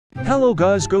Hello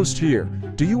guys, Ghost here.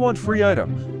 Do you want free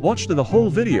item? Watch the whole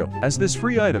video as this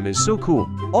free item is so cool.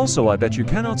 Also, I bet you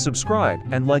cannot subscribe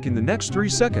and like in the next 3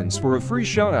 seconds for a free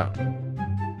shoutout.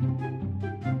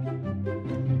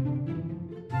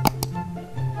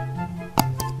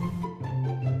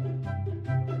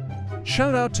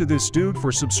 Shout out to this dude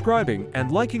for subscribing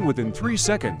and liking within 3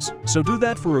 seconds, so do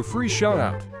that for a free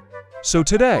shoutout. So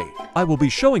today, I will be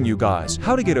showing you guys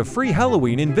how to get a free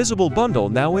Halloween invisible bundle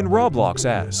now in Roblox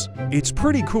as. It's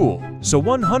pretty cool, so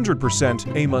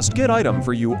 100% a must-get item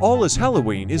for you all as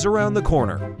Halloween is around the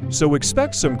corner. So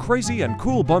expect some crazy and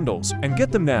cool bundles and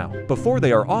get them now, before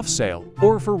they are off sale,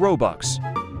 or for Robux.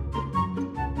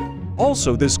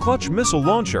 Also, this clutch missile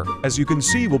launcher, as you can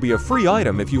see, will be a free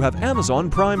item if you have Amazon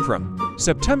Prime from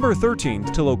September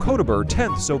 13th till October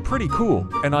 10th, so pretty cool,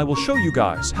 and I will show you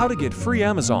guys how to get free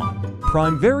Amazon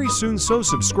Prime very soon, so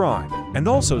subscribe, and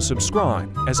also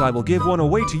subscribe, as I will give one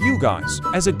away to you guys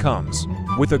as it comes,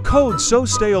 with a code, so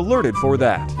stay alerted for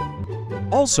that.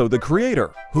 Also, the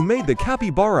creator, who made the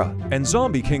Capybara and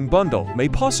Zombie King bundle, may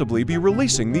possibly be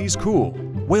releasing these cool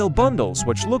whale bundles,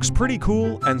 which looks pretty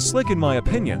cool and slick in my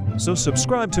opinion, so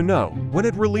subscribe to know when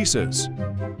it releases.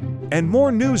 And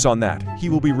more news on that, he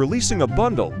will be releasing a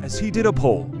bundle as he did a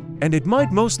poll, and it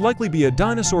might most likely be a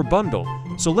dinosaur bundle,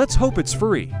 so let's hope it's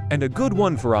free and a good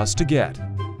one for us to get.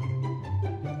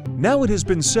 Now it has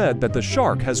been said that the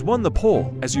shark has won the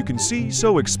poll, as you can see,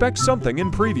 so expect something in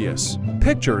previous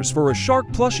pictures for a shark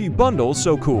plushie bundle,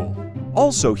 so cool.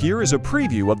 Also, here is a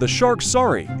preview of the shark.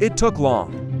 Sorry, it took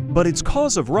long, but it's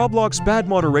cause of Roblox bad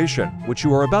moderation, which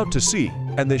you are about to see,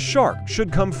 and this shark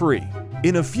should come free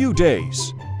in a few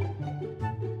days.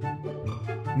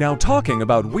 Now, talking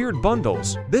about weird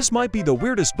bundles, this might be the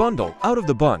weirdest bundle out of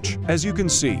the bunch, as you can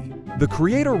see. The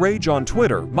creator Rage on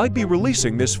Twitter might be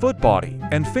releasing this foot body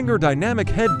and finger dynamic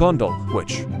head bundle,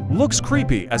 which looks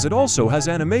creepy as it also has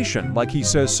animation like he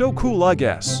says, so cool I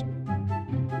guess.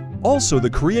 Also, the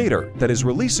creator that is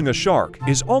releasing a shark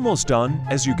is almost done,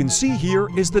 as you can see. Here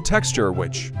is the texture,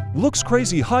 which looks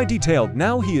crazy high detailed.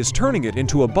 Now he is turning it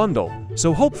into a bundle,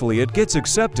 so hopefully it gets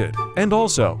accepted. And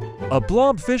also, a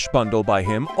blobfish bundle by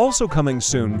him also coming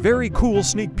soon, very cool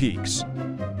sneak peeks.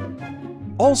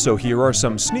 Also, here are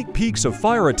some sneak peeks of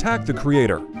Fire Attack, the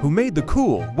creator, who made the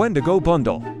cool Wendigo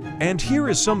bundle. And here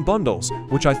is some bundles,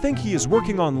 which I think he is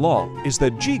working on. Lol, is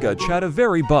that Giga Chat, a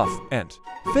very buff and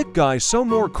fit guy, so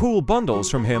more cool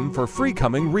bundles from him for free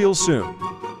coming real soon.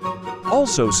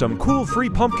 Also, some cool free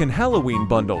pumpkin Halloween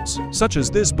bundles, such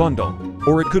as this bundle,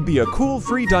 or it could be a cool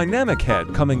free dynamic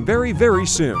head coming very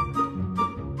soon.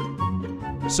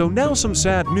 So now some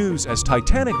sad news, as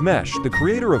Titanic Mesh, the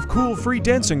creator of cool free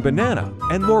dancing banana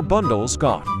and more bundles,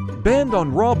 got banned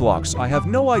on Roblox. I have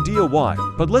no idea why,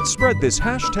 but let's spread this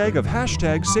hashtag of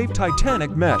hashtag save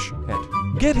Titanic Mesh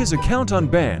and get his account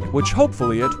unbanned, which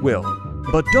hopefully it will.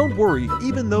 But don't worry,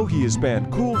 even though he is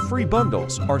banned, cool free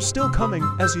bundles are still coming,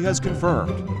 as he has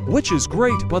confirmed, which is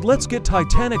great. But let's get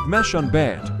Titanic Mesh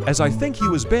unbanned, as I think he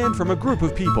was banned from a group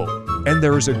of people, and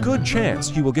there is a good chance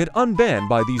he will get unbanned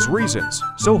by these reasons,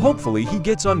 so hopefully he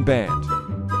gets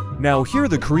unbanned. Now here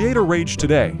the creator Rage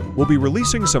today will be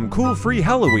releasing some cool free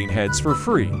Halloween heads for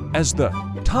free, as the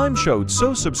time showed,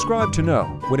 so subscribe to know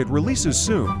when it releases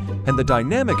soon, and the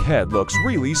dynamic head looks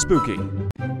really spooky.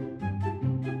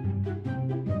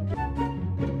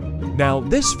 Now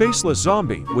this faceless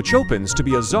zombie, which opens to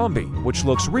be a zombie, which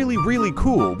looks really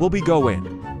cool, will be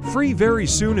going free very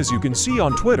soon, as you can see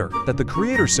on Twitter that the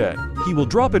creator said he will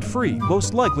drop it free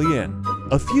most likely in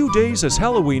a few days, as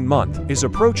Halloween month is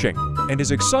approaching, and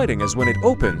is exciting as when it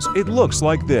opens it looks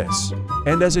like this,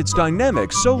 and as it's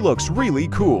dynamic, so looks really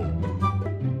cool.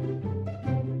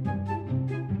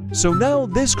 So now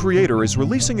this creator is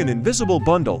releasing an invisible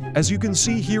bundle, as you can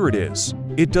see. Here it is.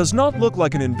 It does not look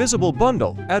like an invisible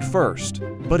bundle at first,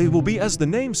 but it will be, as the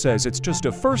name says. It's just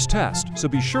a first test, so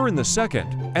be sure in the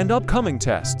second and upcoming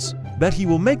tests that he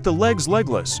will make the legs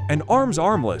legless and arms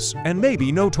armless and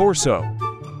maybe no torso.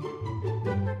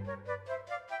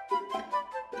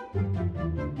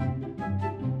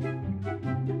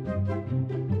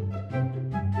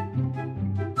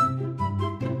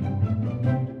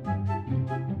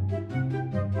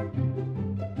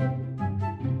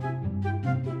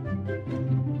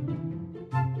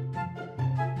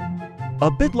 A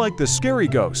bit like the Scary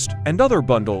Ghost and other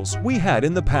bundles we had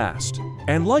in the past.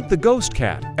 And like the Ghost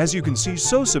Cat, as you can see,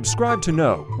 so subscribe to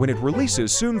know when it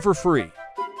releases soon for free.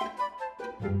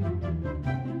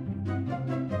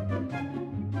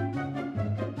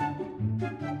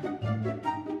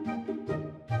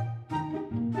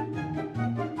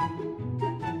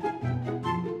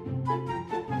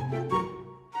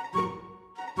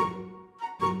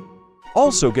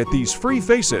 Also get these free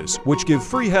faces, which give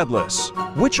free headless,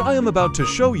 which I am about to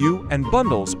show you, and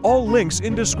bundles, all links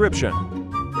in description.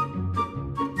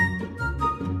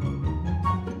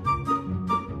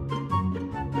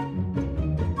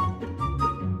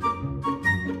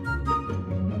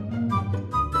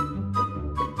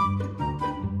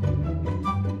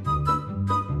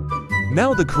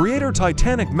 Now the creator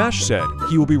Titanic Mesh said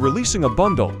he will be releasing a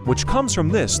bundle which comes from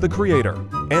this the creator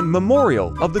and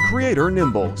memorial of the creator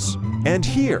Nimbles. And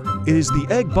here it is the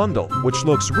egg bundle, which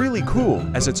looks really cool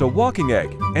as it's a walking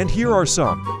egg, and here are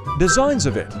some designs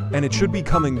of it, and it should be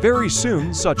coming very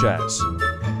soon, such as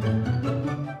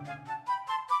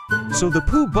so the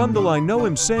poo bundle. I know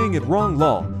I'm saying it wrong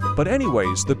lol, but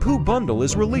anyways, the poo bundle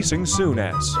is releasing soon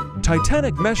as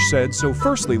Titanic Mesh said. So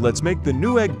firstly, let's make the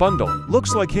new egg bundle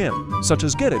looks like him, such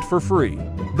as get it for free.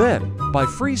 Then buy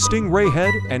free stingray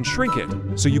head and shrink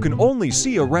it so you can only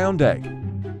see a round egg.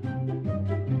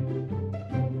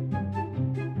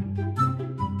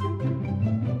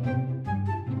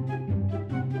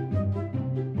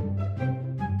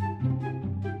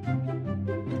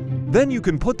 Then you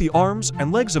can put the arms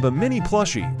and legs of a mini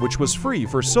plushie, which was free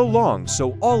for so long,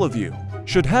 so all of you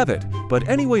should have it. But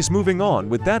anyways, moving on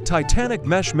with that, Titanic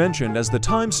Mesh mentioned as the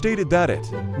time stated that it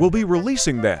will be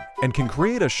releasing then, and can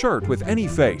create a shirt with any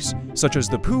face, such as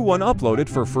the poo one, upload it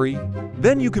for free.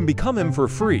 Then you can become him for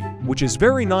free, which is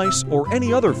very nice, or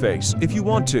any other face if you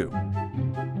want to.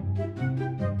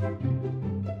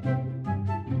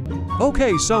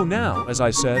 Okay, so now, as I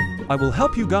said, I will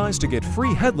help you guys to get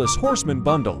free Headless Horseman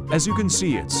bundle. As you can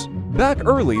see, it's back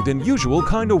early than usual,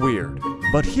 kinda weird.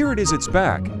 But here it is, it's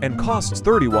back, and costs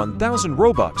 31,000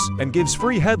 Robux, and gives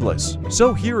free Headless.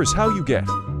 So here is how you get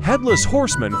Headless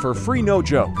Horseman for free, no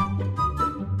joke.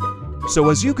 So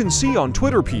as you can see on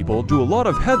Twitter, people do a lot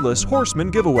of Headless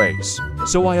Horseman giveaways.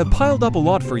 So I have piled up a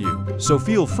lot for you, so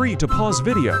feel free to pause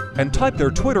video and type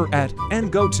their Twitter at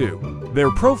and go to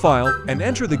their profile and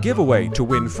enter the giveaway to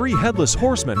win free Headless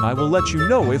Horseman. I will let you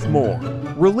know if more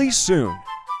release soon.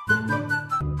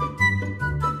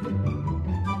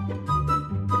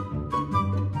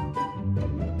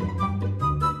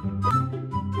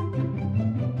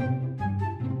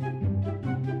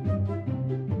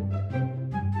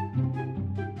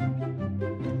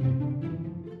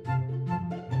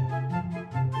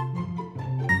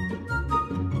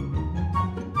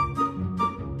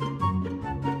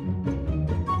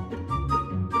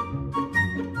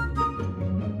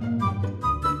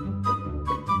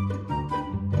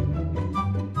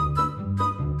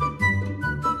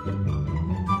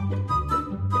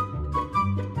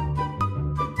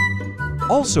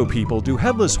 Also, people do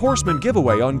Headless Horseman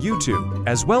giveaway on YouTube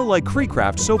as well, like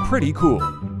Creecraft, so pretty cool.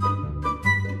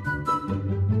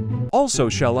 Also,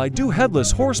 shall I do Headless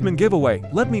Horseman giveaway?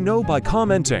 Let me know by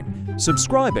commenting,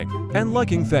 subscribing, and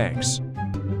liking. Thanks.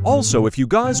 Also, if you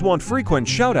guys want frequent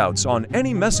shoutouts on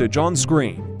any message on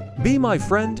screen, be my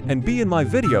friend and be in my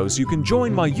videos, you can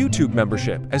join my YouTube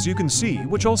membership, as you can see,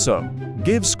 which also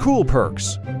gives cool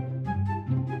perks.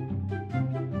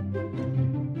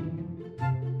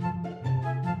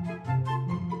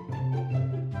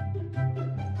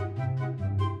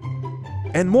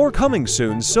 And more coming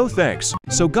soon, so thanks.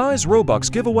 So guys,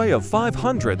 Robux giveaway of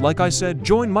 500, like I said,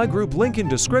 join my group, link in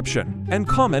description, and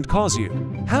comment, cause you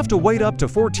have to wait up to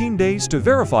 14 days to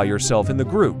verify yourself in the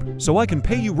group, so I can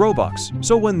pay you Robux.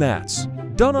 So when that's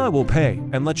done, I will pay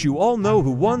and let you all know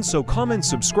who won. So comment,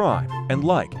 subscribe, and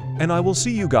like, and I will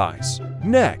see you guys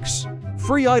next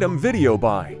free item video.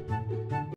 Bye.